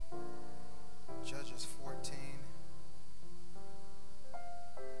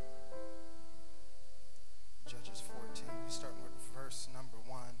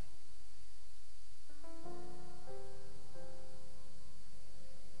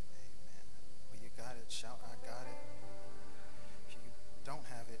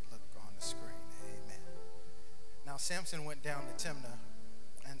Samson went down to Timnah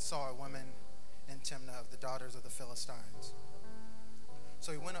and saw a woman in Timnah of the daughters of the Philistines.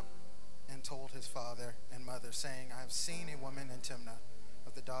 So he went up and told his father and mother, saying, I have seen a woman in Timnah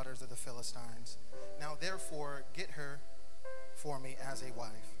of the daughters of the Philistines. Now therefore get her for me as a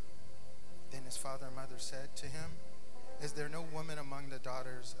wife. Then his father and mother said to him, Is there no woman among the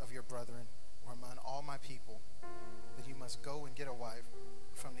daughters of your brethren or among all my people that you must go and get a wife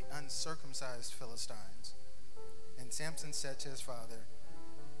from the uncircumcised Philistines? And Samson said to his father,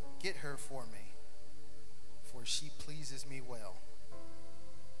 Get her for me, for she pleases me well.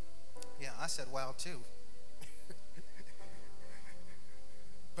 Yeah, I said wow too.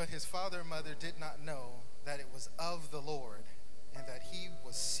 But his father and mother did not know that it was of the Lord, and that he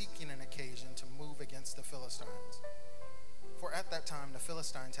was seeking an occasion to move against the Philistines. For at that time the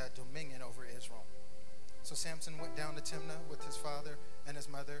Philistines had dominion over Israel. So Samson went down to Timnah with his father and his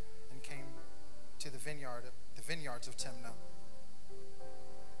mother, and came to the vineyards of Timnah.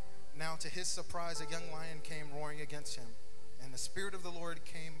 Now to his surprise, a young lion came roaring against him, and the Spirit of the Lord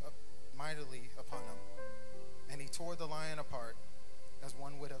came mightily upon him. And he tore the lion apart, as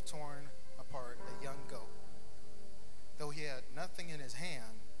one would have torn apart a young goat. Though he had nothing in his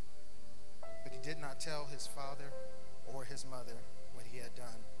hand, but he did not tell his father or his mother what he had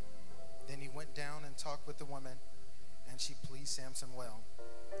done. Then he went down and talked with the woman, and she pleased Samson well.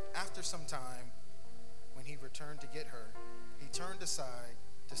 After some time, when he returned to get her, he turned aside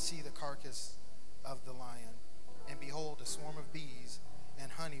to see the carcass of the lion, and behold, a swarm of bees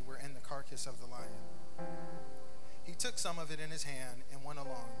and honey were in the carcass of the lion. He took some of it in his hand and went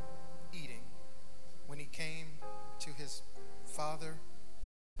along, eating. When he came to his father,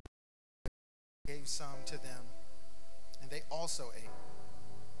 he gave some to them, and they also ate.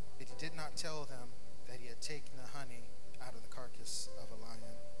 But he did not tell them that he had taken the honey out of the carcass of a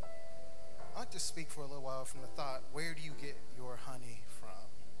lion. I'd like to speak for a little while from the thought, where do you get your honey from?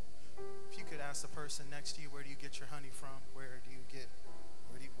 If you could ask the person next to you, where do you get your honey from? Where do you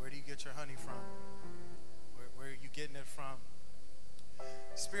get your honey from? Where are you getting it from?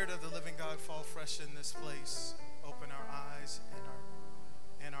 Spirit of the living God, fall fresh in this place. Open our eyes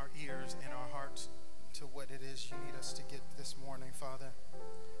and our ears and our hearts to what it is you need us to get this morning, Father.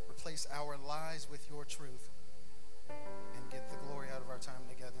 Replace our lies with your truth and get the glory out of our time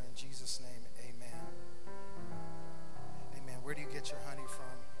together. In Jesus' name, amen. Amen. Where do you get your honey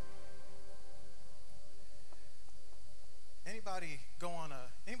from? Anybody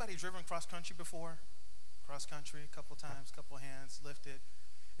driven cross country before? Cross country, a couple times, couple hands lifted.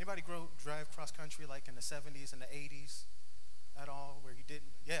 Anybody drive cross country like in the 70s and the 80s at all, where you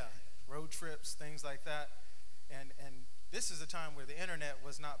didn't? Yeah, road trips, things like that. And this is a time where the internet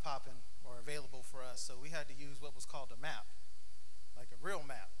was not popping or available for us, so we had to use what was called a map, like a real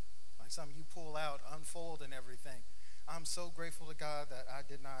map, like something you pull out, unfold and everything. I'm so grateful to God that I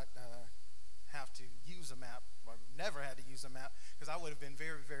did not have to use a map, or never had to use a map, because I would have been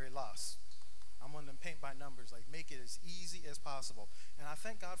very, very lost. I'm one of them paint by numbers, like make it as easy as possible. And I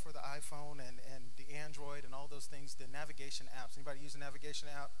thank God for the iPhone and the Android and all those things, the navigation apps. Anybody use a navigation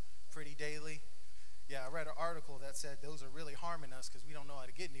app pretty daily? Yeah, I read an article that said those are really harming us because we don't know how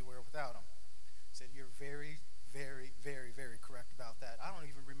to get anywhere without them. Said you're very, very, very, very correct about that. I don't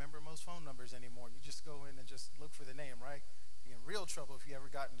even remember most phone numbers anymore. You just go in and just look for the name, right? You're in real trouble if you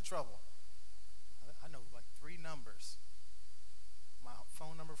ever got into trouble. I know like 3 numbers. My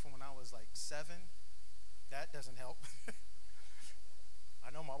phone number from when I was like 7, that doesn't help.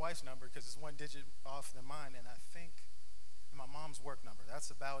 I know my wife's number because it's 1 digit off than mine, and I think my mom's work number.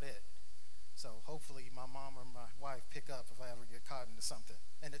 That's about it. So hopefully my mom or my wife pick up if I ever get caught into something.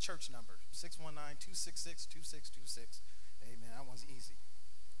 And the church number, 619-266-2626. Amen. That one's easy.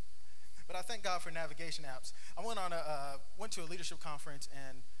 But I thank God for navigation apps. I went to a leadership conference,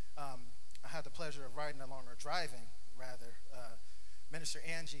 and I had the pleasure of riding along, or driving rather, Minister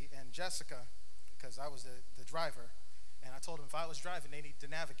Angie and Jessica, because I was the driver. And I told them if I was driving, they need to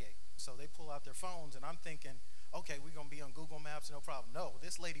navigate. So they pull out their phones, and I'm thinking, okay, we're going to be on Google Maps, no problem. No,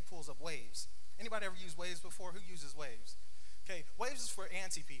 this lady pulls up Waze. Anybody ever used Waze before? Who uses Waze? Okay, Waze is for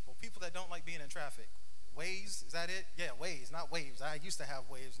antsy people that don't like being in traffic. Waze, is that it? Yeah, Waze, not Waves. I used to have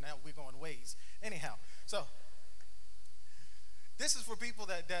Waves, now we're going Waze. Anyhow, so this is for people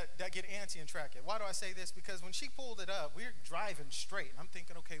that get antsy in traffic. Why do I say this? Because when she pulled it up, we're driving straight. I'm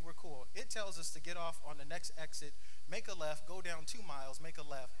thinking, okay, we're cool. It tells us to get off on the next exit, make a left, go down 2 miles, make a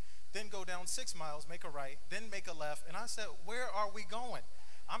left, then go down 6 miles, make a right, then make a left. And I said, where are we going?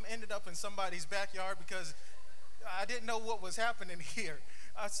 I'm ended up in somebody's backyard because I didn't know what was happening here.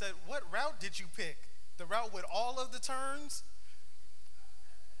 I said, what route did you pick? The route with all of the turns?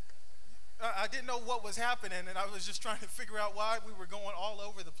 I didn't know what was happening, and I was just trying to figure out why we were going all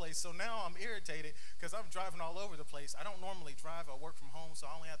over the place. So now I'm irritated because I'm driving all over the place. I don't normally drive. I work from home, so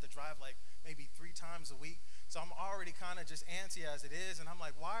I only have to drive like maybe 3 times a week. So I'm already kind of just antsy as it is, and I'm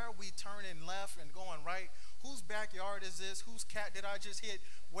like, why are we turning left and going right? Whose backyard is this? Whose cat did I just hit?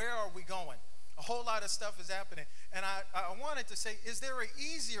 Where are we going? A whole lot of stuff is happening. And I wanted to say, is there an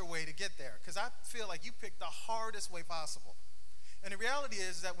easier way to get there? Because I feel like you picked the hardest way possible. And the reality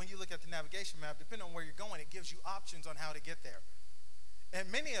is that when you look at the navigation map, depending on where you're going, it gives you options on how to get there.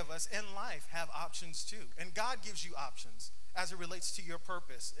 And many of us in life have options too. And God gives you options as it relates to your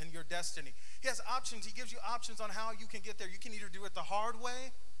purpose and your destiny. He has options. He gives you options on how you can get there. You can either do it the hard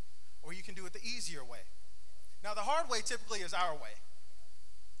way or you can do it the easier way. Now, the hard way typically is our way.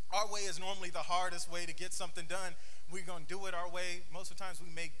 Our way is normally the hardest way to get something done. We're going to do it our way. Most of the times we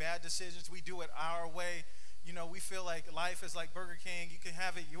make bad decisions. We do it our way. You know, we feel like life is like Burger King. You can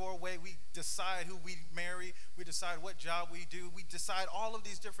have it your way. We decide who we marry. We decide what job we do. We decide all of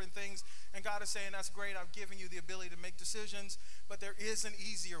these different things. And God is saying, that's great. I've given you the ability to make decisions. But there is an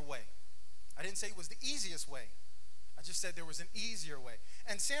easier way. I didn't say it was the easiest way. I just said there was an easier way.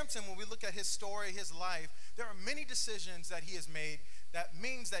 And Samson, when we look at his story, his life, there are many decisions that he has made that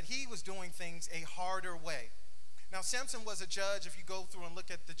means that he was doing things a harder way. Now, Samson was a judge. If you go through and look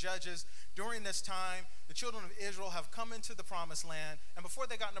at the judges, during this time, the children of Israel have come into the promised land. And before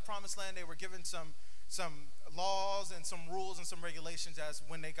they got in the promised land, they were given some laws and some rules and some regulations as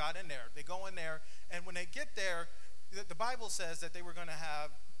when they got in there. They go in there, and when they get there, the Bible says that they were going to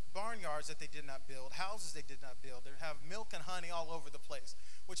have barnyards that they did not build, houses they did not build. They'd have milk and honey all over the place,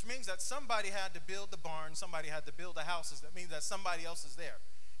 which means that somebody had to build the barn, somebody had to build the houses. That means that somebody else is there.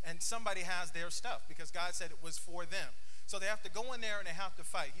 And somebody has their stuff because God said it was for them. So they have to go in there and they have to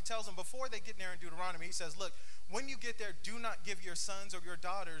fight. He tells them before they get in there in Deuteronomy, he says, look, when you get there, do not give your sons or your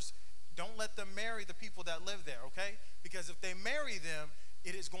daughters, don't let them marry the people that live there, okay? Because if they marry them,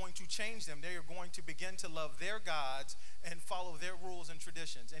 it is going to change them. They are going to begin to love their gods and follow their rules and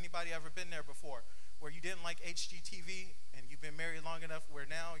traditions. Anybody ever been there before where you didn't like HGTV and you've been married long enough where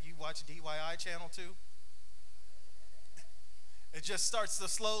now you watch DYI Channel 2? It just starts to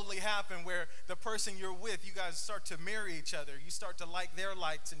slowly happen where the person you're with, you guys start to marry each other. You start to like their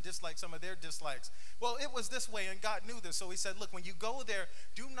likes and dislike some of their dislikes. Well, it was this way, and God knew this. So he said, look, when you go there,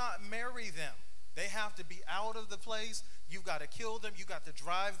 do not marry them. They have to be out of the place. You've got to kill them. You've got to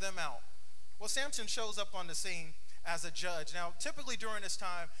drive them out. Well, Samson shows up on the scene as a judge. Now, typically during this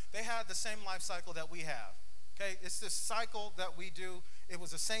time, they had the same life cycle that we have. Okay, it's this cycle that we do. It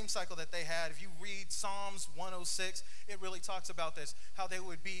was the same cycle that they had. If you read Psalms 106, it really talks about this, how they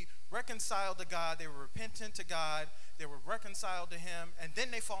would be reconciled to God, they were repentant to God, they were reconciled to him, and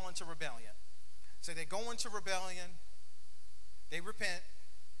then they fall into rebellion. So they go into rebellion, they repent,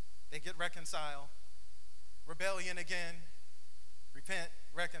 they get reconciled, rebellion again, repent,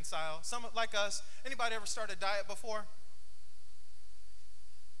 reconcile. Some like us, anybody ever started a diet before?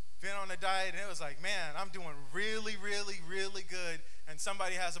 Been on a diet and it was like, man, I'm doing really, really, really good, and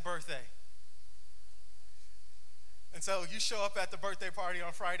somebody has a birthday. And so you show up at the birthday party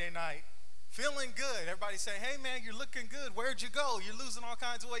on Friday night feeling good. Everybody's saying, hey man, you're looking good. Where'd you go? You're losing all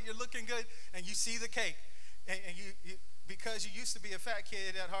kinds of weight. You're looking good. And you see the cake. And you because you used to be a fat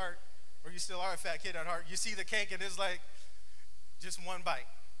kid at heart, or you still are a fat kid at heart, you see the cake and it's like just one bite.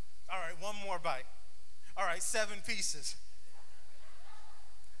 All right, one more bite. All right, 7 pieces.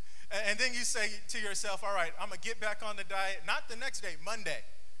 And then you say to yourself, all right, I'm going to get back on the diet, not the next day, Monday.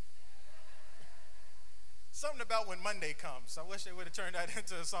 Something about when Monday comes. I wish they would have turned that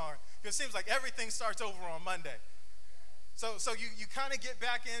into a song. Because it seems like everything starts over on Monday. So you kind of get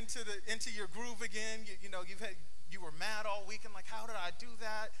back into your groove again. You were mad all weekend, like, how did I do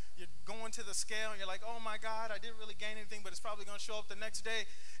that? You're going to the scale, and you're like, oh, my God, I didn't really gain anything, but it's probably going to show up the next day.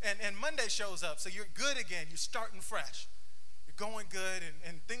 And Monday shows up, so you're good again. You're starting fresh. You're going good,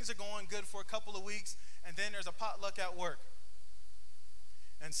 and things are going good for a couple of weeks, and then there's a potluck at work.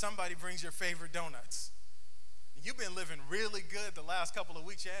 And somebody brings your favorite donuts. And you've been living really good the last couple of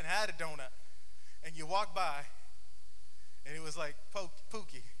weeks. You hadn't had a donut. And you walk by, and it was like,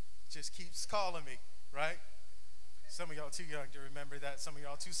 Pookie just keeps calling me, right? Some of y'all too young to remember that. Some of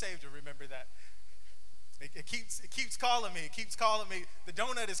y'all too saved to remember that. It keeps calling me. It keeps calling me. The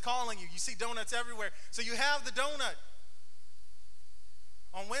donut is calling you. You see donuts everywhere. So you have the donut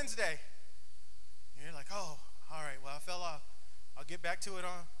on Wednesday. And you're like, oh, all right, well, I fell off. I'll get back to it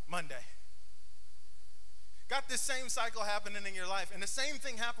on Monday. Got this same cycle happening in your life. And the same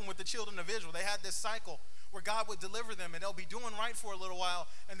thing happened with the children of Israel. They had this cycle where God would deliver them, and they'll be doing right for a little while,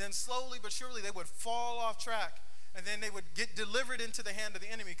 and then slowly but surely they would fall off track. and then they would get delivered into the hand of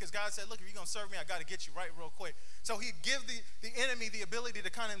the enemy because God said, look, if you're going to serve me, I got to get you right real quick. So he'd give the enemy the ability to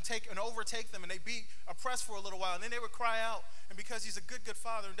kind of take and overtake them, and they'd be oppressed for a little while, and then they would cry out. And because he's a good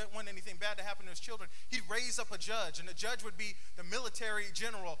father and doesn't want anything bad to happen to his children, he'd raise up a judge, and the judge would be the military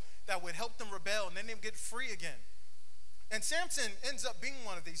general that would help them rebel, and then they'd get free again. And Samson ends up being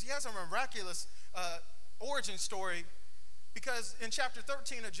one of these. He has a miraculous origin story, because in chapter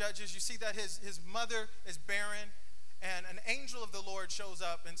 13 of Judges, you see that his mother is barren, and an angel of the Lord shows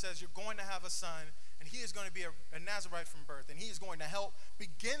up and says, you're going to have a son, and he is going to be a Nazirite from birth, and he is going to help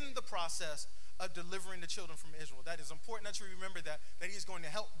begin the process of delivering the children from Israel. That is important that you remember that he is going to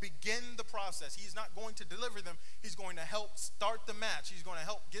help begin the process. He's not going to deliver them. He's going to help start the match. He's going to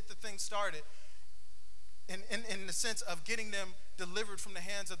help get the thing started in the sense of getting them delivered from the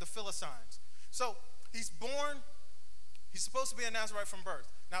hands of the Philistines. So he's born. He's supposed to be a Nazirite from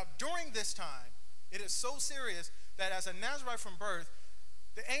birth. Now, during this time, it is so serious that as a Nazirite from birth,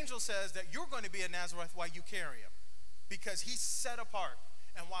 the angel says that you're going to be a Nazirite while you carry him, because he's set apart.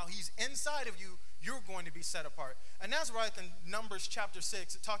 And while he's inside of you, you're going to be set apart. A Nazirite in Numbers chapter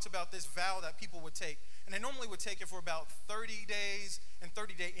 6, it talks about this vow that people would take. And they normally would take it for about 30 days in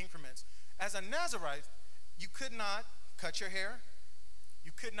 30-day increments. As a Nazirite, you could not cut your hair.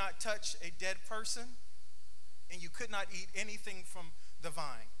 You could not touch a dead person. And you could not eat anything from the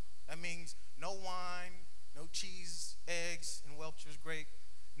vine. That means no wine, no cheese, eggs, and Welch's grape.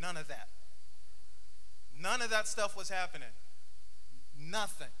 None of that. None of that stuff was happening.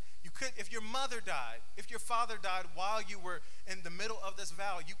 Nothing. You could, if your mother died, if your father died while you were in the middle of this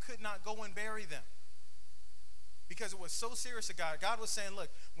vow, you could not go and bury them, because it was so serious to God. God was saying, look,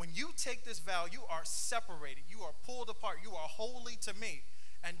 when you take this vow, you are separated. You are pulled apart. You are holy to me.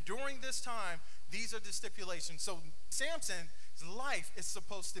 And during this time, these are the stipulations. So Samson's life is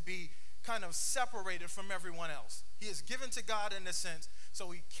supposed to be kind of separated from everyone else. He is given to God in a sense,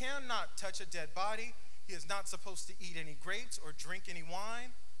 so he cannot touch a dead body. He is not supposed to eat any grapes or drink any wine,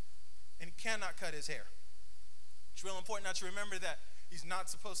 and he cannot cut his hair. It's real important that you remember that. He's not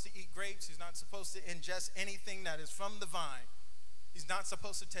supposed to eat grapes. He's not supposed to ingest anything that is from the vine. He's not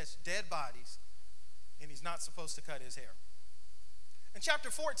supposed to touch dead bodies, and he's not supposed to cut his hair. In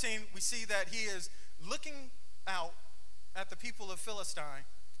chapter 14, we see that he is looking out at the people of Philistine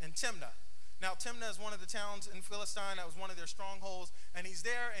in Timnah. Now, Timnah is one of the towns in Philistine. That was one of their strongholds. And he's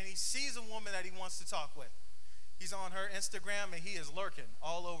there, and he sees a woman that he wants to talk with. He's on her Instagram, and he is lurking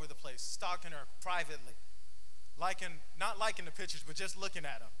all over the place, stalking her privately. Not liking the pictures, but just looking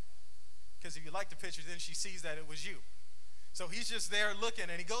at them. Because if you like the pictures, then she sees that it was you. So he's just there looking,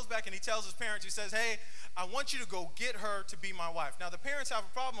 and he goes back and he tells his parents, he says, hey, I want you to go get her to be my wife. Now, the parents have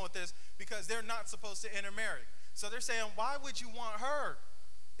a problem with this because they're not supposed to intermarry. So they're saying, why would you want her?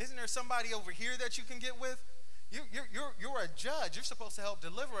 Isn't there somebody over here that you can get with? You're a judge. You're supposed to help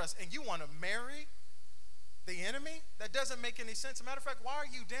deliver us, and you want to marry the enemy? That doesn't make any sense. As a matter of fact, why are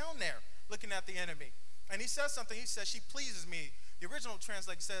you down there looking at the enemy? And he says something. He says, she pleases me. The original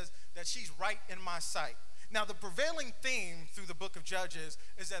translation says that she's right in my sight. Now, the prevailing theme through the book of Judges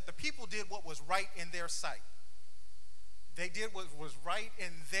is that the people did what was right in their sight. They did what was right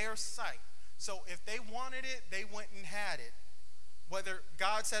in their sight. So if they wanted it, they went and had it, whether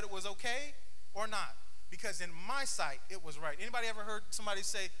God said it was okay or not. Because in my sight, it was right. Anybody ever heard somebody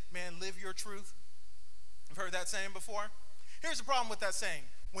say, man, live your truth? You've heard that saying before? Here's the problem with that saying.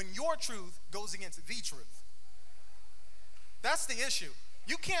 When your truth goes against the truth. That's the issue.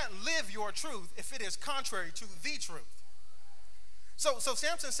 You can't live your truth if it is contrary to the truth. So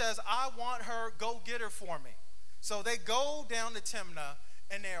Samson says, I want her, go get her for me. So they go down to Timnah,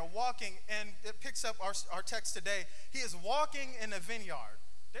 and they are walking, and it picks up our text today. He is walking in a vineyard.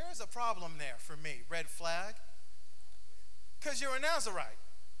 There is a problem there for me, red flag. Because you're a Nazirite.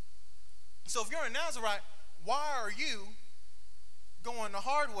 So if you're a Nazirite, why are you going the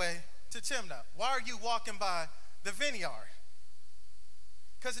hard way to Timnah? Why are you walking by the vineyard?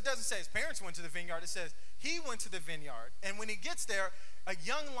 Because it doesn't say his parents went to the vineyard. It says he went to the vineyard. And when he gets there, a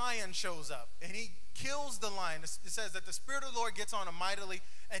young lion shows up, and he kills the lion. It says that the Spirit of the Lord gets on him mightily,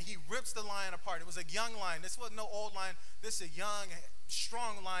 and he rips the lion apart. It was a young lion. This wasn't no old lion. This is a young,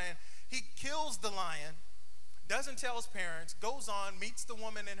 strong lion. He kills the lion, doesn't tell his parents, goes on, meets the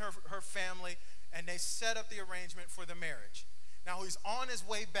woman and her family, and they set up the arrangement for the marriage. Now, he's on his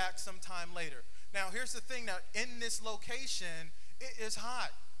way back sometime later. Now, here's the thing. Now, in this location, it is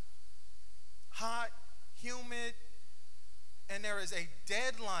hot. Hot, humid, and there is a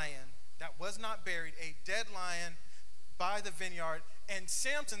dead lion that was not buried, a dead lion by the vineyard. And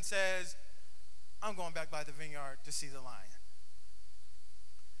Samson says, I'm going back by the vineyard to see the lion.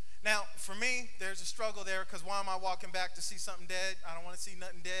 Now, for me, there's a struggle there because why am I walking back to see something dead? I don't want to see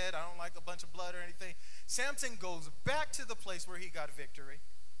nothing dead. I don't like a bunch of blood or anything. Samson goes back to the place where he got victory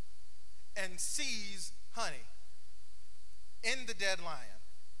and sees honey in the dead lion.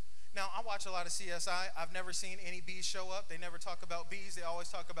 Now, I watch a lot of CSI. I've never seen any bees show up. They never talk about bees. They always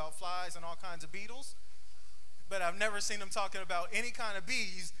talk about flies and all kinds of beetles. But I've never seen them talking about any kind of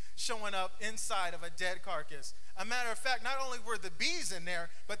bees showing up inside of a dead carcass. A matter of fact, not only were the bees in there,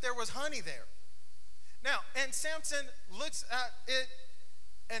 but there was honey there. Now, and Samson looks at it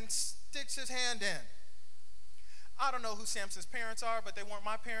and sticks his hand in. I don't know who Samson's parents are, but they weren't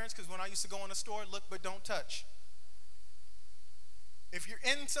my parents, because when I used to go in the store, look but don't touch. If you're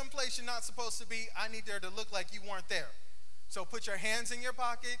in some place you're not supposed to be, I need there to look like you weren't there. So put your hands in your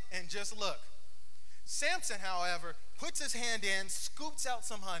pocket and just look. Samson, however, puts his hand in, scoops out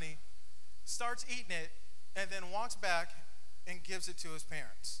some honey, starts eating it, and then walks back and gives it to his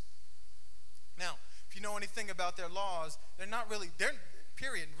parents. Now, if you know anything about their laws, they're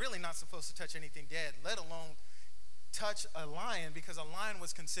really not supposed to touch anything dead, let alone touch a lion, because a lion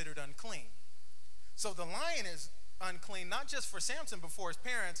was considered unclean. So the lion is unclean, not just for Samson, but for his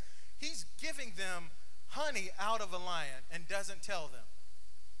parents. He's giving them honey out of a lion and doesn't tell them.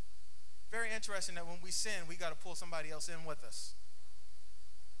 Very interesting that when we sin, we got to pull somebody else in with us.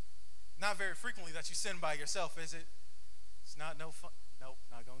 Not very frequently that you sin by yourself, is it? It's not no fun. Nope,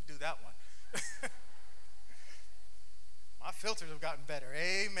 not going to do that one. My filters have gotten better.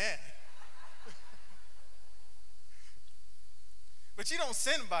 Amen. But you don't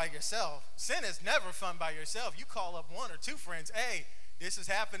sin by yourself. Sin is never fun by yourself. You call up one or two friends. Hey, this is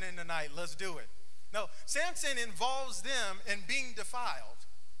happening tonight. Let's do it. No, Samson involves them in being defiled.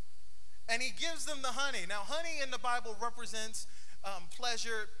 And he gives them the honey. Now, honey in the Bible represents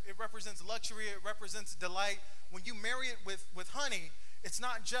pleasure. It represents luxury. It represents delight. When you marry it with honey, it's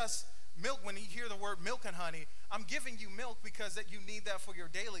not just milk. When you hear the word milk and honey, I'm giving you milk because that you need that for your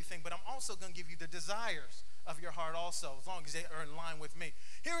daily thing. But I'm also going to give you the desires of your heart also, as long as they are in line with me.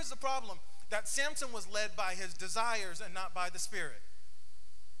 Here is the problem, that Samson was led by his desires and not by the Spirit.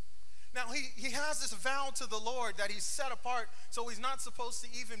 Now, he has this vow to the Lord that he's set apart, so he's not supposed to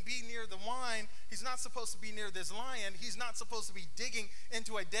even be near the wine. He's not supposed to be near this lion. He's not supposed to be digging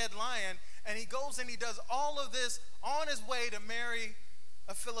into a dead lion. And he goes and he does all of this on his way to marry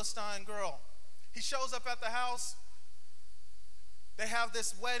a Philistine girl. He shows up at the house. They have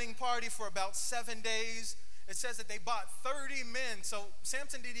this wedding party for about 7 days. It says that they bought 30 men. So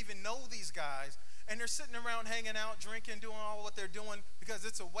Samson didn't even know these guys. And they're sitting around hanging out, drinking, doing all what they're doing because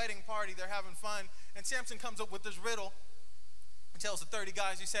it's a wedding party. They're having fun. And Samson comes up with this riddle. He tells the 30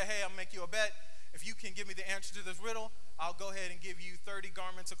 guys, he said, hey, I'll make you a bet. If you can give me the answer to this riddle, I'll go ahead and give you 30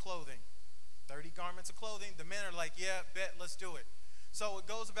 garments of clothing. 30 garments of clothing. The men are like, yeah, bet, let's do it. So it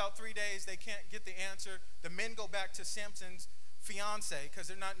goes about 3 days. They can't get the answer. The men go back to Samson's fiance because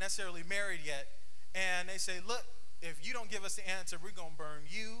they're not necessarily married yet. And they say, look, if you don't give us the answer, we're going to burn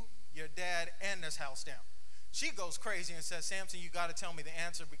you, your dad, and this house down. She goes crazy and says, Samson, you got to tell me the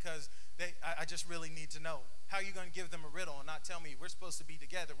answer because I just really need to know. How are you going to give them a riddle and not tell me we're supposed to be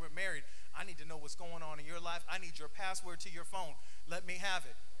together? We're married. I need to know what's going on in your life. I need your password to your phone. Let me have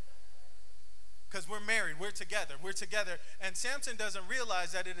it. Because we're married. We're together. We're together. And Samson doesn't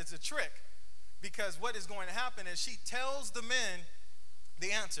realize that it is a trick, because what is going to happen is she tells the men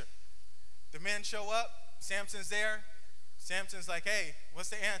the answer. The men show up. Samson's there. Samson's like, hey, what's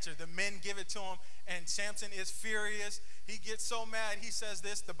the answer? The men give it to him, and Samson is furious. He gets so mad. He says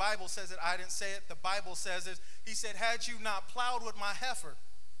this. The Bible says it. I didn't say it. The Bible says it. He said, had you not plowed with my heifer,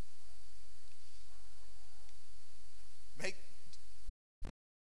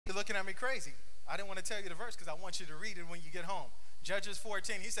 you're looking at me crazy. I didn't want to tell you the verse because I want you to read it when you get home. Judges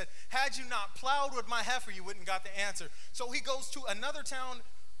 14. He said, had you not plowed with my heifer, you wouldn't got the answer. So he goes to another town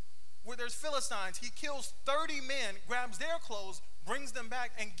where there's Philistines. He kills 30 men, grabs their clothes, brings them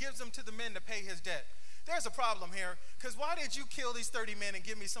back, and gives them to the men to pay his debt. There's a problem here, because why did you kill these 30 men and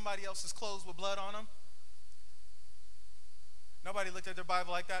give me somebody else's clothes with blood on them? Nobody looked at their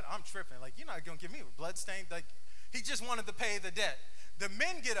Bible like that. I'm tripping. Like, you're not going to give me a blood stain. Like, he just wanted to pay the debt. The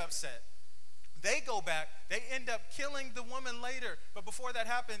men get upset. They go back. They end up killing the woman later. But before that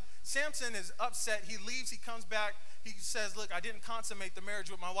happened, Samson is upset. He leaves. He comes back. He says, look, I didn't consummate the marriage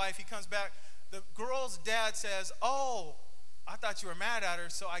with my wife. He comes back. The girl's dad says, oh, I thought you were mad at her,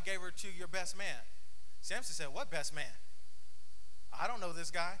 so I gave her to your best man. Samson said, what best man? I don't know this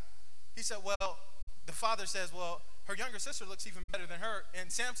guy. He said, well, the father says, well, her younger sister looks even better than her.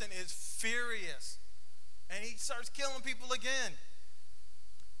 And Samson is furious. And he starts killing people again.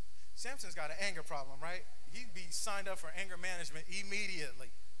 Samson's got an anger problem, right? He'd be signed up for anger management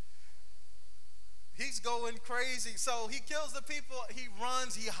immediately. He's going crazy. So he kills the people. He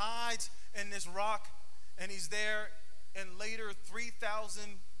runs. He hides in this rock, and he's there. And later, 3,000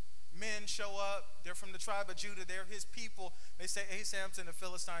 men show up. They're from the tribe of Judah. They're his people. They say, hey, Samson, the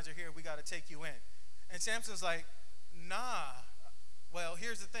Philistines are here. We got to take you in. And Samson's like, nah. Well,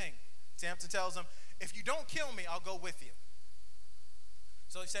 here's the thing. Samson tells them, if you don't kill me, I'll go with you.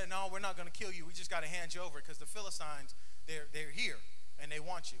 So he said, no, we're not going to kill you. We just got to hand you over because the Philistines, they're here, and they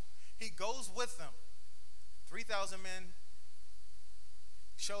want you. He goes with them. 3,000 men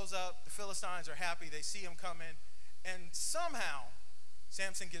shows up. The Philistines are happy. They see him coming. And somehow,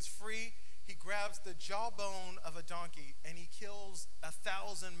 Samson gets free. He grabs the jawbone of a donkey, and he kills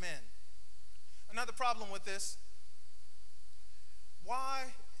 1,000 men. Another problem with this,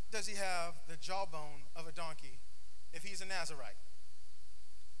 why does he have the jawbone of a donkey if he's a Nazirite?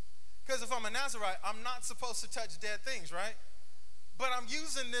 Because if I'm a Nazirite, I'm not supposed to touch dead things, right? But I'm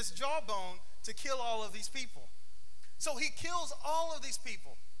using this jawbone to kill all of these people. So he kills all of these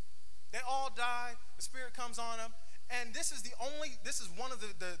people. They all die. The Spirit comes on them. And this is one of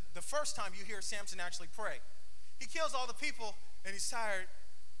the first time you hear Samson actually pray. He kills all the people, and he's tired.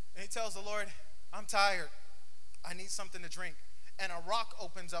 And he tells the Lord, I'm tired. I need something to drink. And a rock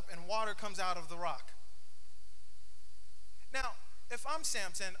opens up, and water comes out of the rock. Now, if I'm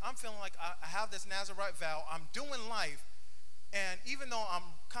Samson, I'm feeling like I have this Nazirite vow. I'm doing life. And even though I'm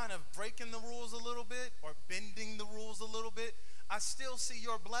kind of breaking the rules a little bit or bending the rules a little bit, I still see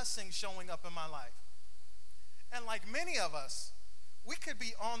your blessing showing up in my life. And like many of us, we could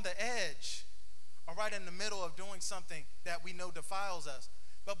be on the edge or right in the middle of doing something that we know defiles us.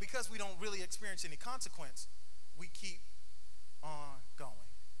 But because we don't really experience any consequence, we keep on going.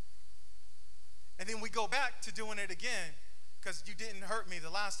 And then we go back to doing it again because you didn't hurt me the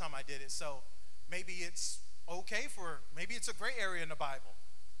last time I did it. So maybe it's okay maybe it's a gray area in the Bible.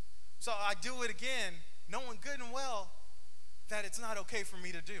 So I do it again, knowing good and well that it's not okay for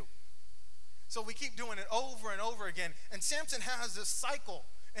me to do. So we keep doing it over and over again. And Samson has this cycle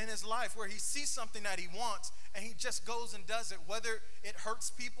in his life where he sees something that he wants and he just goes and does it. Whether it hurts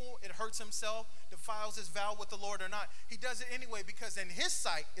people, it hurts himself, defiles his vow with the Lord or not, he does it anyway because in his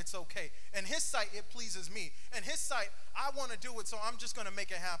sight, it's okay. In his sight, it pleases me. In his sight, I want to do it, so I'm just going to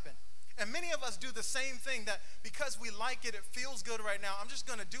make it happen. And many of us do the same thing, that because we like it, it feels good right now, I'm just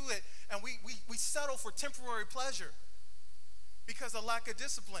going to do it, and we settle for temporary pleasure because of lack of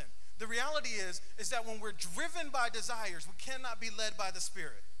discipline. The reality is that when we're driven by desires, we cannot be led by the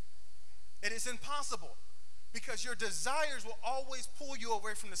Spirit. It is impossible because your desires will always pull you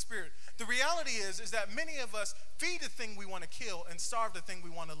away from the Spirit. The reality is that many of us feed the thing we want to kill and starve the thing we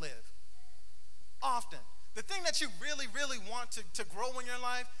want to live. Often. The thing that you really, really want to grow in your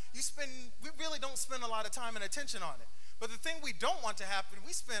life, we really don't spend a lot of time and attention on it. But the thing we don't want to happen,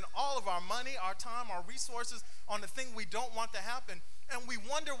 we spend all of our money, our time, our resources on the thing we don't want to happen. And we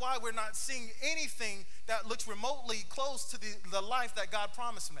wonder why we're not seeing anything that looks remotely close to the life that God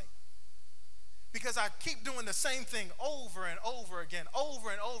promised me. Because I keep doing the same thing over and over again, over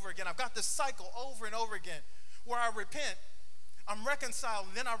and over again. I've got this cycle over and over again where I repent, I'm reconciled,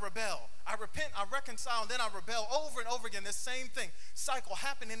 and then I rebel. I repent, I reconcile, and then I rebel over and over again. This same thing, cycle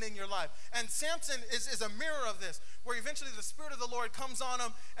happening in your life. And Samson is a mirror of this, where eventually the Spirit of the Lord comes on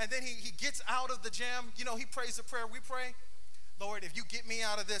him, and then he gets out of the jam. You know, he prays the prayer we pray. Lord, if you get me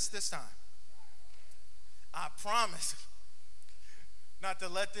out of this time, I promise not to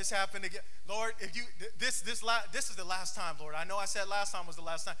let this happen again. Lord, if you this is the last time, Lord. I know I said last time was the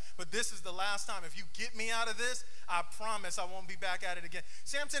last time, but this is the last time. If you get me out of this, I promise I won't be back at it again.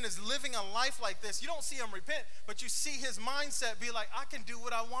 Samson is living a life like this. You don't see him repent, but you see his mindset be like, I can do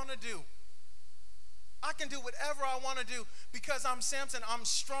what I want to do. I can do whatever I want to do because I'm Samson. I'm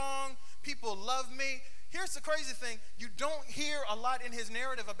strong. People love me. Here's the crazy thing. You don't hear a lot in his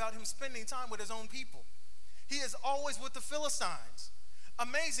narrative about him spending time with his own people. He is always with the Philistines.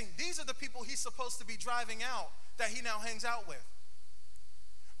 Amazing. These are the people he's supposed to be driving out that he now hangs out with.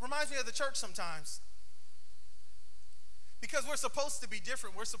 Reminds me of the church sometimes. Because we're supposed to be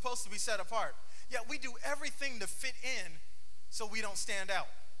different. We're supposed to be set apart. Yet we do everything to fit in so we don't stand out.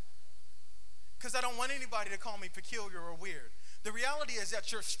 Because I don't want anybody to call me peculiar or weird. The reality is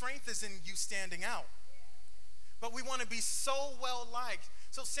that your strength is in you standing out. But we want to be so well liked.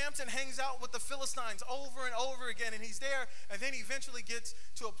 So Samson hangs out with the Philistines over and over again, and he's there, and then he eventually gets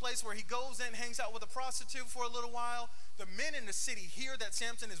to a place where he goes in, hangs out with a prostitute for a little while. The men in the city hear that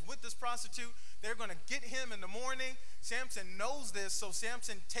Samson is with this prostitute. They're going to get him in the morning. Samson knows this, so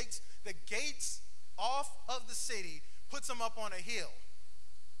Samson takes the gates off of the city, puts them up on a hill.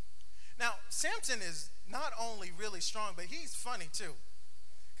 Now, Samson is not only really strong, but he's funny too.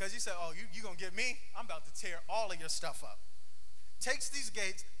 Because he said, oh, you going to get me? I'm about to tear all of your stuff up. Takes these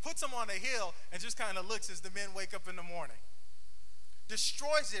gates, puts them on a hill, and just kind of looks as the men wake up in the morning.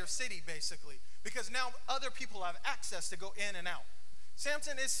 Destroys their city, basically, because now other people have access to go in and out.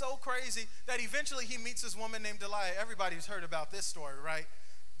 Samson is so crazy that eventually he meets this woman named Delilah. Everybody's heard about this story, right?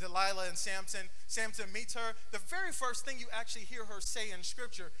 Delilah and Samson. Samson meets her. The very first thing you actually hear her say in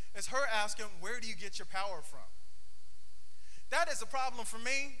Scripture is her asking, where do you get your power from? That is a problem for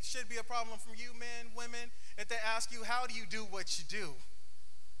me. Should be a problem for you, men, women. If they ask you, how do you do what you do?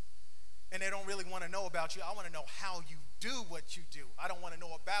 And they don't really want to know about you. I want to know how you do what you do. I don't want to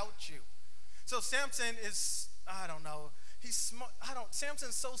know about you. So Samson is, I don't know. He's smart.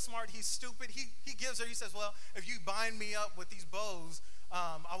 Samson's so smart, he's stupid. He gives her, he says, well, if you bind me up with these bows,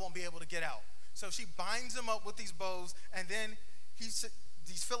 I won't be able to get out. So she binds him up with these bows, and then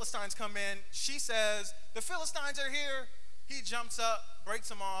these Philistines come in. She says, the Philistines are here. He jumps up, breaks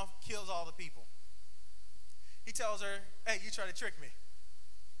them off, kills all the people. He tells her, hey, you try to trick me.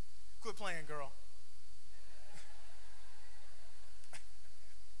 Quit playing, girl.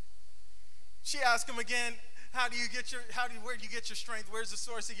 She asks him again, where do you get your strength? Where's the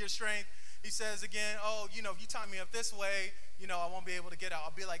source of your strength? He says again, oh, if you tie me up this way, I won't be able to get out.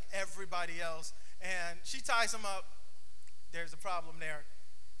 I'll be like everybody else. And she ties him up. There's a problem there.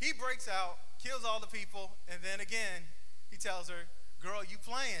 He breaks out, kills all the people, and then again, he tells her, girl, you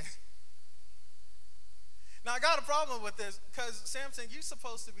playing. Now, I got a problem with this because, Samson, you're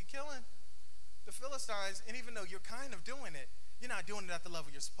supposed to be killing the Philistines, and even though you're kind of doing it, you're not doing it at the level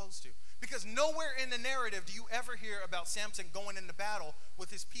you're supposed to. Because nowhere in the narrative do you ever hear about Samson going into battle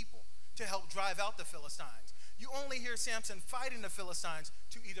with his people to help drive out the Philistines. You only hear Samson fighting the Philistines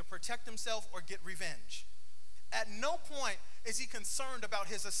to either protect himself or get revenge. At no point is he concerned about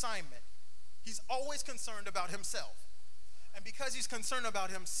his assignment. He's always concerned about himself. And because he's concerned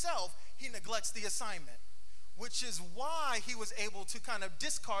about himself, he neglects the assignment, which is why he was able to kind of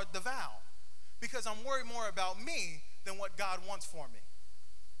discard the vow. Because I'm worried more about me than what God wants for me.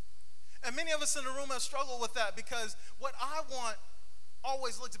 And many of us in the room have struggled with that because what I want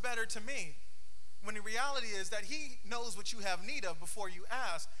always looks better to me, when the reality is that he knows what you have need of before you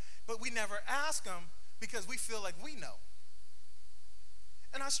ask, but we never ask him because we feel like we know.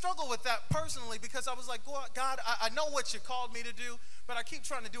 And I struggle with that personally because I was like, God, I know what you called me to do, but I keep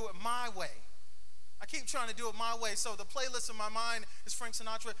trying to do it my way. I keep trying to do it my way. So the playlist in my mind is Frank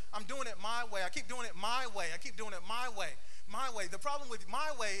Sinatra. I'm doing it my way. I keep doing it my way. I keep doing it my way. My way. The problem with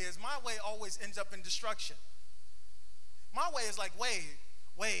my way is my way always ends up in destruction. My way is like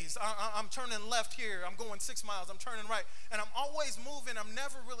ways. I'm turning left here. I'm going 6 miles. I'm turning right. And I'm always moving. I'm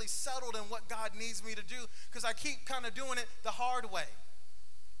never really settled in what God needs me to do because I keep kind of doing it the hard way.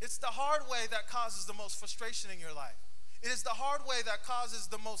 It's the hard way that causes the most frustration in your life. It is the hard way that causes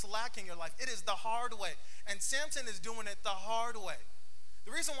the most lack in your life. It is the hard way. And Samson is doing it the hard way. The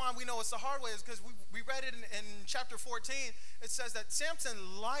reason why we know it's the hard way is because we read it in chapter 14. It says that Samson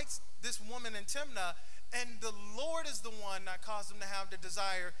likes this woman in Timnah, and the Lord is the one that caused him to have the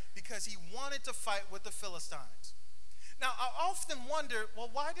desire because he wanted to fight with the Philistines. Now, I often wonder,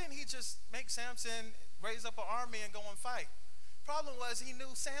 well, why didn't he just make Samson raise up an army and go and fight? Problem was he knew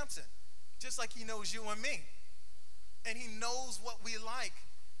Samson, just like he knows you and me. And he knows what we like.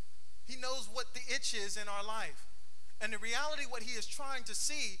 He knows what the itch is in our life. And the reality, what he is trying to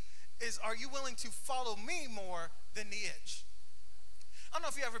see is, are you willing to follow me more than the itch? I don't know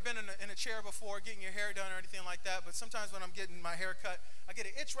if you've ever been in a chair before, getting your hair done or anything like that, but sometimes when I'm getting my hair cut, I get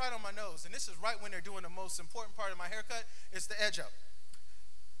an itch right on my nose. And this is right when they're doing the most important part of my haircut, it's the edge up.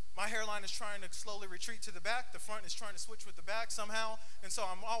 My hairline is trying to slowly retreat to the back. The front is trying to switch with the back somehow. And so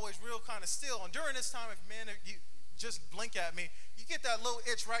I'm always real kind of still. And during this time, if you just blink at me, you get that little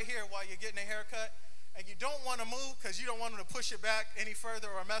itch right here while you're getting a haircut. And you don't want to move because you don't want them to push it back any further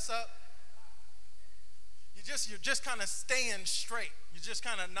or mess up. You're just kind of staying straight. You're just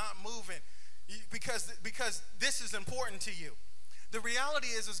kind of not moving because this is important to you. The reality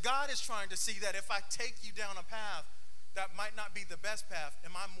is God is trying to see that if I take you down a path that might not be the best path,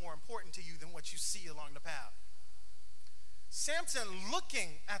 am I more important to you than what you see along the path? Samson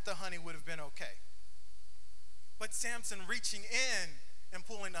looking at the honey would have been okay. But Samson reaching in and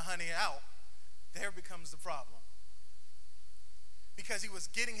pulling the honey out, there becomes the problem. Because he was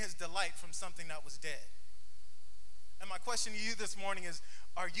getting his delight from something that was dead. And my question to you this morning is,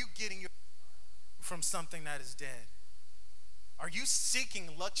 are you getting your from something that is dead? Are you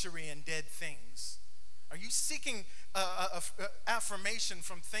seeking luxury in dead things? Are you seeking affirmation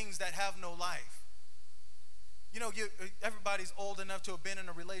from things that have no life? Everybody's old enough to have been in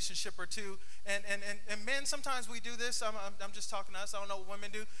a relationship or two. And men, sometimes we do this. I'm just talking to us. I don't know what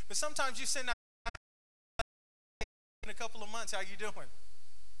women do. But sometimes you send out in a couple of months, how you doing?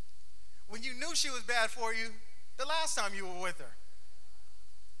 When you knew she was bad for you the last time you were with her.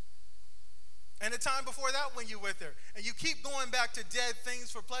 And the time before that when you were with her. And you keep going back to dead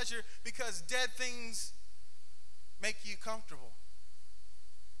things for pleasure because dead things make you comfortable.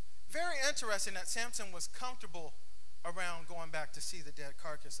 Very interesting that Samson was comfortable around going back to see the dead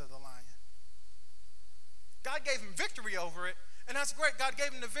carcass of the lion. God gave him victory over it, and that's great. God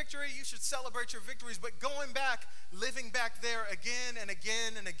gave him the victory. You should celebrate your victories, but going back, living back there again and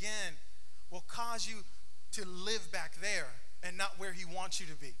again and again will cause you to live back there and not where he wants you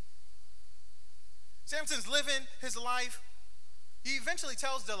to be. Samson's living his life. He eventually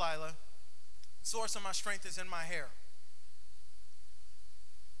tells Delilah, source of my strength is in my hair.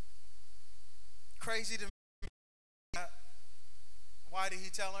 Crazy to me. Why did he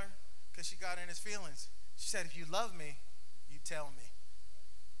tell her? Because she got in his feelings. She said, if you love me, you tell me.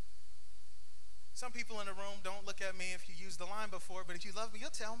 Some people in the room don't look at me if you used the line before, but if you love me, you'll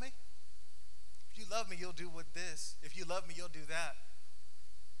tell me. If you love me, you'll do with this. If you love me, you'll do that.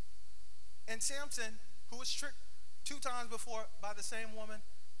 And Samson, who was tricked 2 times before by the same woman,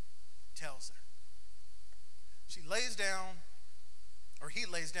 tells her. She lays down, or he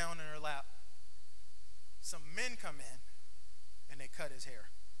lays down in her lap. Some men come in, and they cut his hair.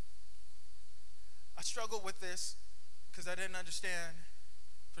 I struggled with this because I didn't understand,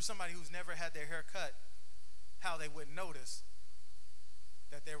 for somebody who's never had their hair cut, how they would notice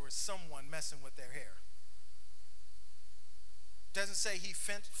that there was someone messing with their hair. Doesn't say he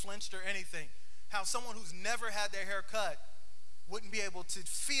flinched or anything. How someone who's never had their hair cut wouldn't be able to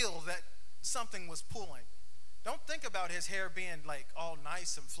feel that something was pulling. Don't think about his hair being like all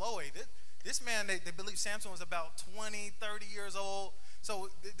nice and flowy. This man, they believe Samson was about 20, 30 years old. So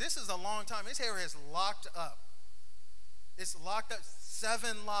this is a long time. His hair is locked up. It's locked up,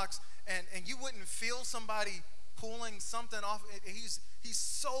 7 locks, and you wouldn't feel somebody pulling something off. He's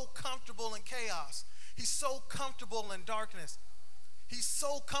so comfortable in chaos. He's so comfortable in darkness. He's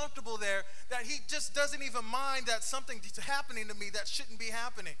so comfortable there that he just doesn't even mind that something's happening to me that shouldn't be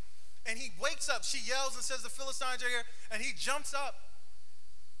happening. And he wakes up. She yells and says, the Philistines are here. And he jumps up.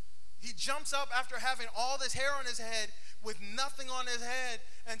 He jumps up after having all this hair on his head with nothing on his head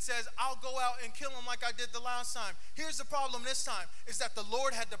and says, I'll go out and kill him like I did the last time. Here's the problem this time, is that the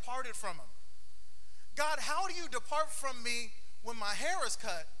Lord had departed from him. God, how do you depart from me when my hair is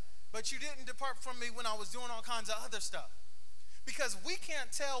cut, but you didn't depart from me when I was doing all kinds of other stuff? Because we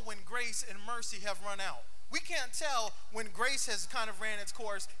can't tell when grace and mercy have run out. We can't tell when grace has kind of ran its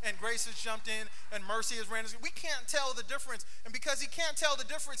course and grace has jumped in and mercy has ran its course. We can't tell the difference. And because he can't tell the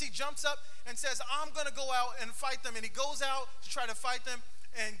difference, he jumps up and says, I'm going to go out and fight them. And he goes out to try to fight them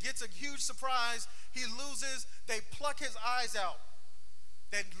and gets a huge surprise. He loses. They pluck his eyes out.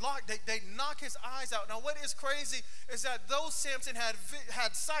 They knock his eyes out. Now, what is crazy is that though Samson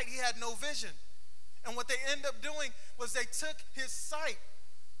had sight, he had no vision. And what they end up doing was they took his sight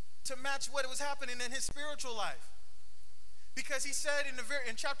to match what was happening in his spiritual life. Because he said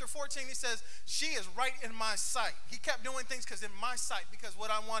in chapter 14, he says, she is right in my sight. He kept doing things because in my sight, because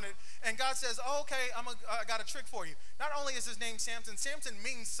what I wanted. And God says, oh, okay, I got a trick for you. Not only is his name Samson, Samson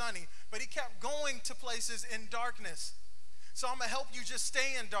means sunny, but he kept going to places in darkness. So I'm going to help you just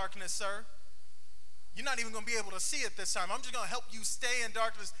stay in darkness, sir. You're not even going to be able to see it this time. I'm just going to help you stay in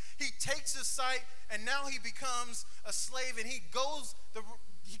darkness. He takes his sight, and now he becomes a slave, and he goes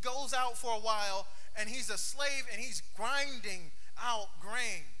out for a while, and he's a slave, and he's grinding out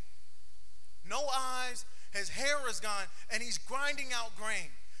grain. No eyes, his hair is gone, and he's grinding out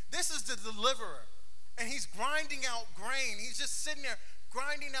grain. This is the deliverer, and he's grinding out grain. He's just sitting there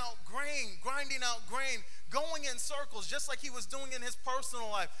grinding out grain, going in circles just like he was doing in his personal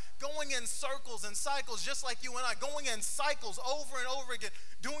life, going in circles and cycles just like you and I, going in cycles over and over again,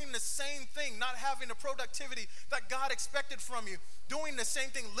 doing the same thing, not having the productivity that God expected from you, doing the same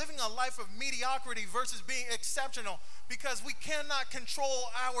thing, living a life of mediocrity versus being exceptional, because we cannot control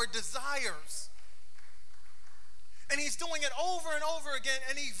our desires. And he's doing it over and over again,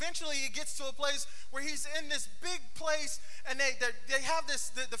 and eventually he gets to a place where he's in this big place, and they have this,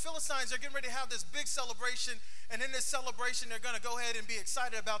 the Philistines are getting ready to have this big celebration, and in this celebration they're going to go ahead and be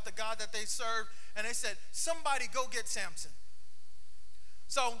excited about the God that they serve, and they said, somebody go get Samson.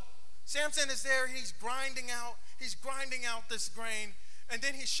 So Samson is there, he's grinding out this grain, and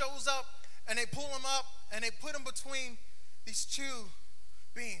then he shows up, and they pull him up, and they put him between these 2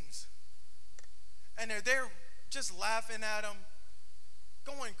 beams, and they're there just laughing at him,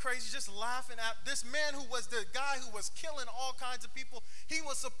 going crazy, just laughing at this man who was the guy who was killing all kinds of people. He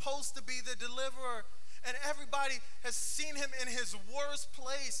was supposed to be the deliverer. And everybody has seen him in his worst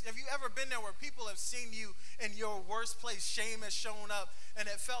place. Have you ever been there where people have seen you in your worst place? Shame has shown up and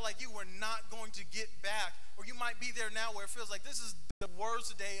it felt like you were not going to get back. Or you might be there now where it feels like this is the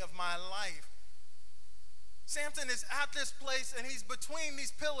worst day of my life. Samson is at this place and he's between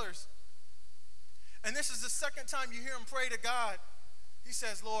these pillars. And this is the second time you hear him pray to God. He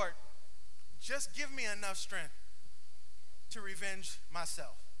says, Lord, just give me enough strength to revenge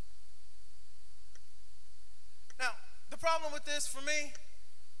myself. Now, the problem with this for me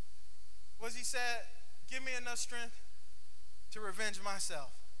was he said, give me enough strength to revenge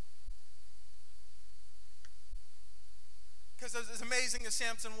myself. Because as amazing as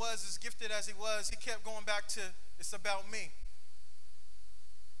Samson was, as gifted as he was, he kept going back to, it's about me.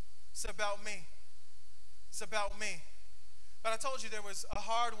 It's about me. It's about me. But I told you there was a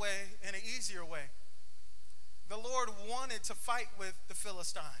hard way and an easier way. The Lord wanted to fight with the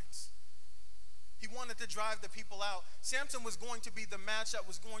Philistines. He wanted to drive the people out. Samson was going to be the match that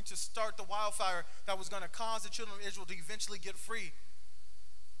was going to start the wildfire that was going to cause the children of Israel to eventually get free.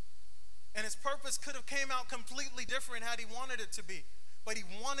 And his purpose could have came out completely different had he wanted it to be. But he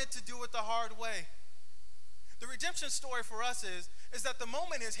wanted to do it the hard way. The redemption story for us is that the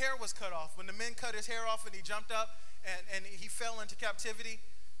moment his hair was cut off, when the men cut his hair off and he jumped up and he fell into captivity,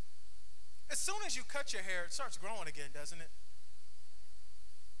 as soon as you cut your hair, it starts growing again, doesn't it?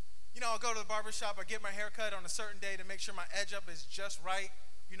 You know, I'll go to the barber shop, I get my hair cut on a certain day to make sure my edge up is just right,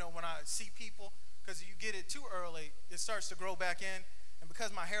 you know, when I see people, because if you get it too early, it starts to grow back in, and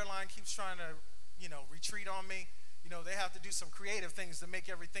because my hairline keeps trying to, you know, retreat on me, you know, they have to do some creative things to make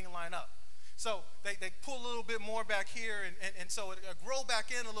everything line up. So they pull a little bit more back here, and so it'll grow back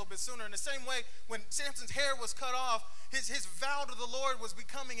in a little bit sooner. In the same way, when Samson's hair was cut off, his vow to the Lord was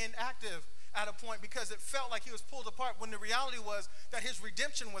becoming inactive at a point because it felt like he was pulled apart when the reality was that his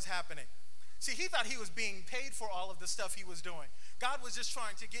redemption was happening. See, he thought he was being paid for all of the stuff he was doing. God was just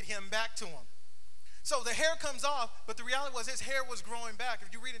trying to get him back to him. So the hair comes off, but the reality was his hair was growing back.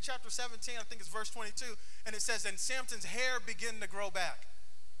 If you read in chapter 17, I think it's verse 22, and it says, and Samson's hair began to grow back.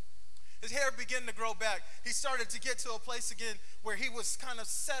 His hair began to grow back. He started to get to a place again where he was kind of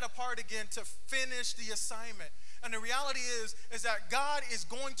set apart again to finish the assignment. And the reality is that God is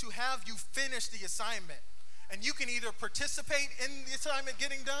going to have you finish the assignment. And you can either participate in the assignment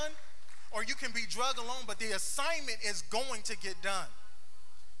getting done, or you can be drugged along, but the assignment is going to get done.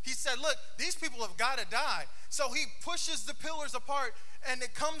 He said, look, these people have got to die. So he pushes the pillars apart, and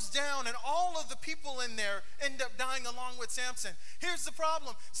it comes down, and all of the people in there end up dying along with Samson. Here's the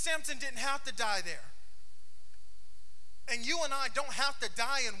problem. Samson didn't have to die there. And you and I don't have to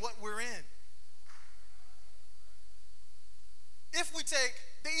die in what we're in. If we take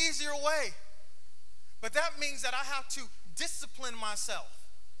the easier way. But that means that I have to discipline myself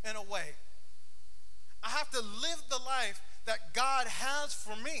in a way. I have to live the life that God has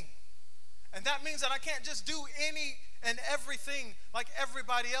for me. And that means that I can't just do any and everything like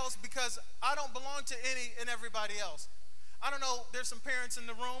everybody else because I don't belong to any and everybody else. I don't know, there's some parents in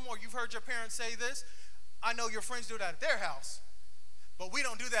the room, or you've heard your parents say this. I know your friends do that at their house, but we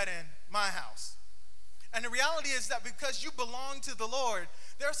don't do that in my house. And the reality is that because you belong to the Lord,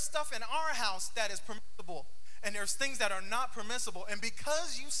 there's stuff in our house that is permissible, and there's things that are not permissible. And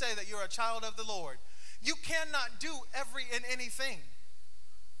because you say that you're a child of the Lord, you cannot do every and anything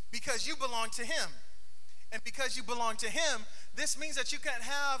because you belong to him. And because you belong to him, this means that you can't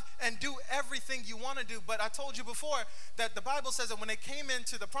have and do everything you want to do. But I told you before that the Bible says that when they came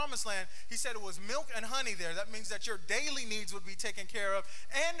into the promised land, he said it was milk and honey there. That means that your daily needs would be taken care of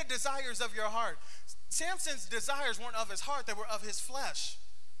and the desires of your heart. Samson's desires weren't of his heart, they were of his flesh.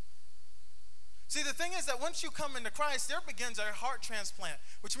 See, the thing is that once you come into Christ, there begins a heart transplant,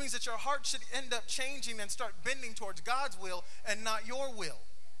 which means that your heart should end up changing and start bending towards God's will and not your will.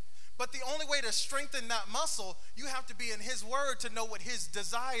 But the only way to strengthen that muscle, you have to be in his word to know what his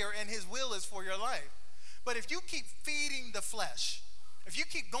desire and his will is for your life. But if you keep feeding the flesh, if you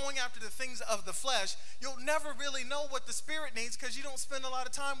keep going after the things of the flesh, you'll never really know what the Spirit needs because you don't spend a lot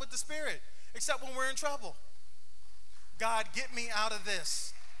of time with the Spirit, except when we're in trouble. God, get me out of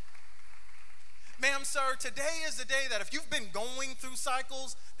this. Ma'am, sir, today is the day that if you've been going through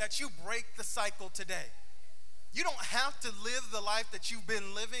cycles, that you break the cycle today. You don't have to live the life that you've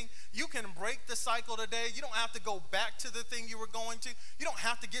been living. You can break the cycle today. You don't have to go back to the thing you were going to. You don't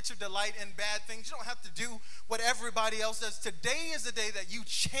have to get your delight in bad things. You don't have to do what everybody else does. Today is the day that you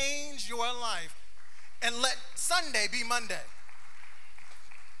change your life and let Sunday be Monday.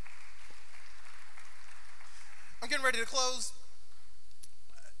 I'm getting ready to close.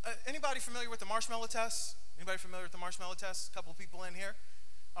 Anybody familiar with the marshmallow test? Anybody familiar with the marshmallow test? A couple people in here.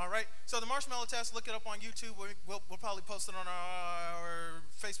 All right. So the marshmallow test, look it up on YouTube. We'll probably post it on our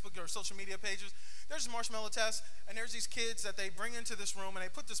Facebook or social media pages. There's a marshmallow test, and there's these kids that they bring into this room, and they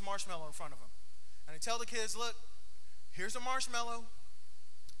put this marshmallow in front of them. And they tell the kids, look, here's a marshmallow,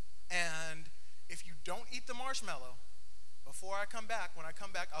 and if you don't eat the marshmallow before I come back, when I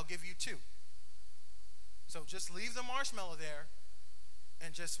come back, I'll give you 2. So just leave the marshmallow there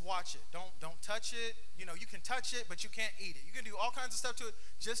and just watch it. Don't touch it. You know, you can touch it, but you can't eat it. You can do all kinds of stuff to it.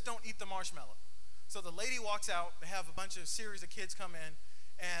 Just don't eat the marshmallow. So the lady walks out. They have a bunch of series of kids come in,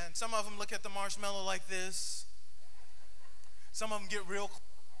 and some of them look at the marshmallow like this. Some of them get real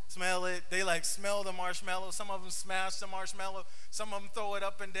smell it. They like smell the marshmallow. Some of them smash the marshmallow. Some of them throw it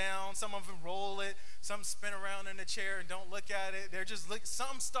up and down. Some of them roll it. Some spin around in the chair and don't look at it. They're just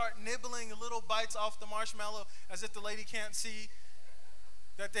some start nibbling little bites off the marshmallow as if the lady can't see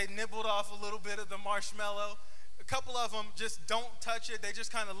that they nibbled off a little bit of the marshmallow. A couple of them just don't touch it. They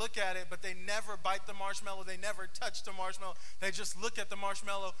just kind of look at it, but they never bite the marshmallow. They never touch the marshmallow. They just look at the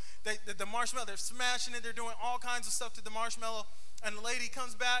marshmallow. The marshmallow, they're smashing it. They're doing all kinds of stuff to the marshmallow. And the lady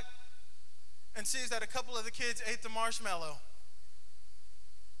comes back and sees that a couple of the kids ate the marshmallow.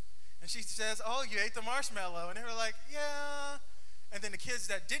 And she says, oh, you ate the marshmallow. And they were like, yeah. And then the kids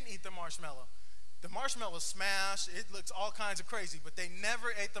that didn't eat the marshmallow smashed. It looks all kinds of crazy, but they never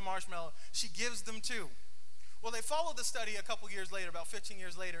ate the marshmallow. She gives them 2. Well, they followed the study a couple years later, about 15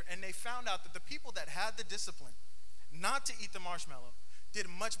 years later, and they found out that the people that had the discipline not to eat the marshmallow did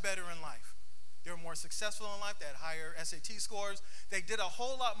much better in life. They were more successful in life. They had higher SAT scores. They did a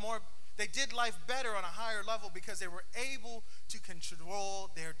whole lot more. They did life better on a higher level because they were able to control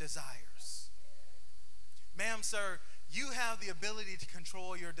their desires. Ma'am, sir, you have the ability to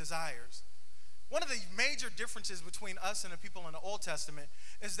control your desires. One of the major differences between us and the people in the Old Testament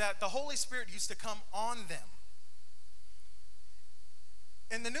is that the Holy Spirit used to come on them.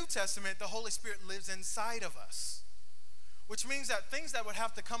 In the New Testament, the Holy Spirit lives inside of us, which means that things that would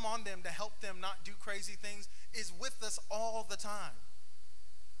have to come on them to help them not do crazy things is with us all the time.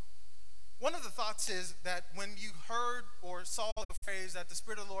 One of the thoughts is that when you heard or saw the phrase that the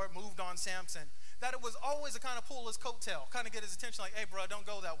Spirit of the Lord moved on Samson, that it was always a kind of pull his coattail, kind of get his attention like, hey, bro, don't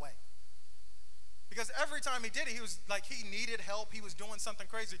go that way. Because every time he did it, he was like he needed help. He was doing something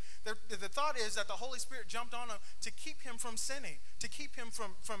crazy. The thought is that the Holy Spirit jumped on him to keep him from sinning, to keep him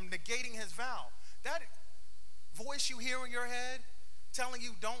from negating his vow. That voice you hear in your head telling you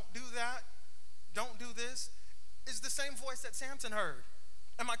don't do that, don't do this, is the same voice that Samson heard.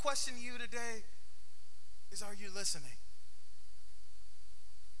 And my question to you today is, are you listening?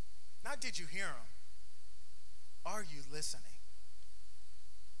 Not did you hear him. Are you listening?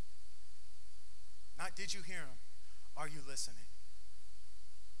 Not did you hear him. Are you listening?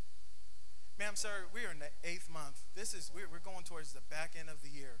 Ma'am, sir, we are in the 8th month. We're going towards the back end of the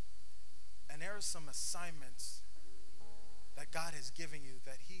year. And there are some assignments that God has given you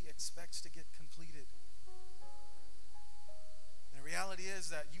that he expects to get completed. And the reality is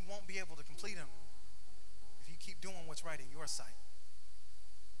that you won't be able to complete them if you keep doing what's right in your sight.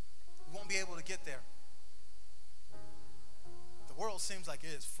 You won't be able to get there. The world seems like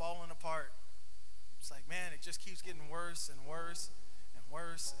it is falling apart. It's like, man, it just keeps getting worse and worse and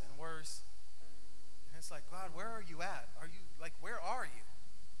worse and worse. And it's like, God, where are you at? Where are you?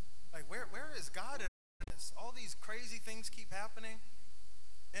 Like, where is God in this? All these crazy things keep happening.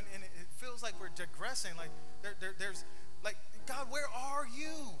 And it feels like we're digressing. Like, there's, like, God, where are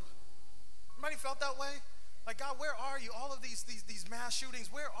you? Anybody felt that way? Like, God, where are you? All of these mass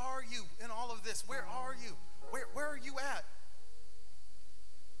shootings, where are you in all of this? Where are you? Where are you at?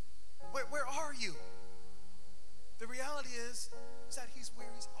 Where are you? The reality is that he's where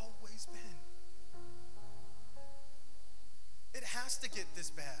he's always been. It has to get this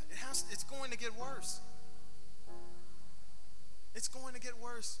bad. It's going to get worse. It's going to get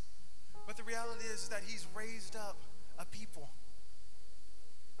worse. But the reality is that he's raised up a people.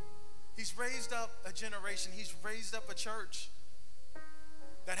 He's raised up a generation. He's raised up a church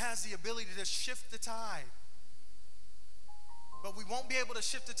that has the ability to shift the tide. But we won't be able to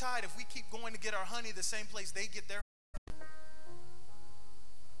shift the tide if we keep going to get our honey the same place they get their.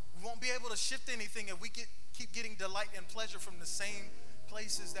 We won't be able to shift anything if we keep getting delight and pleasure from the same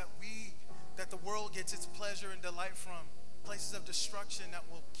places that the world gets its pleasure and delight from. Places of destruction that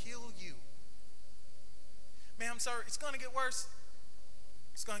will kill you. Ma'am, sir, it's going to get worse.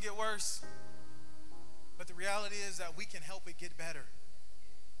 It's going to get worse. But the reality is that we can help it get better.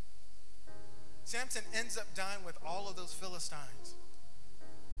 Samson ends up dying with all of those Philistines.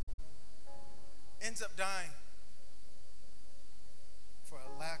 Ends up dying for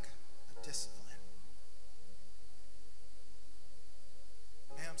a lack discipline.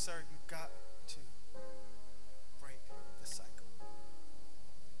 Ma'am, sir, you've got to break the cycle.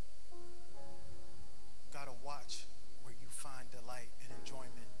 You've got to watch where you find delight and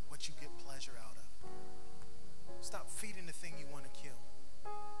enjoyment, what you get pleasure out of. Stop feeding the thing you want to kill.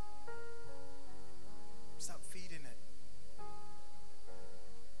 Stop feeding it.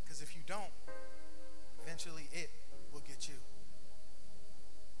 Because if you don't, eventually it will get you.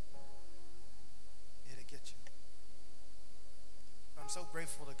 It'll get you. I'm so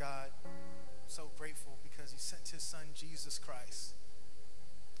grateful to God. I'm so grateful because he sent his son, Jesus Christ,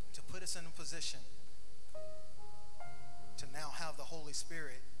 to put us in a position to now have the Holy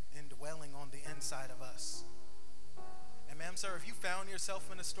Spirit indwelling on the inside of us. And ma'am, sir, if you found yourself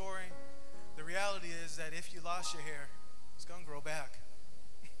in a story, the reality is that if you lost your hair, it's going to grow back.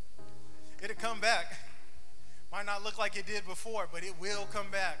 It'll come back. Might not look like it did before, but it will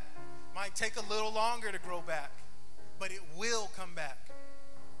come back. Might take a little longer to grow back, but it will come back.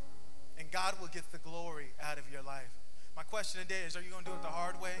 And God will get the glory out of your life. My question today is, are you going to do it the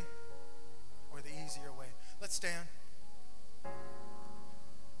hard way or the easier way? Let's stand.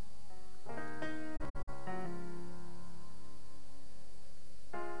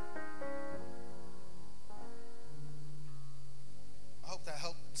 I hope that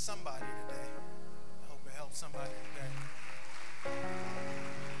helped somebody today. I hope it helped somebody today.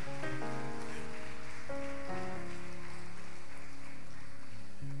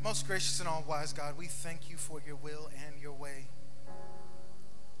 Most gracious and all-wise God, we thank you for your will and your way.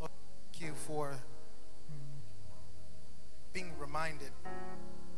 Lord, thank you for being reminded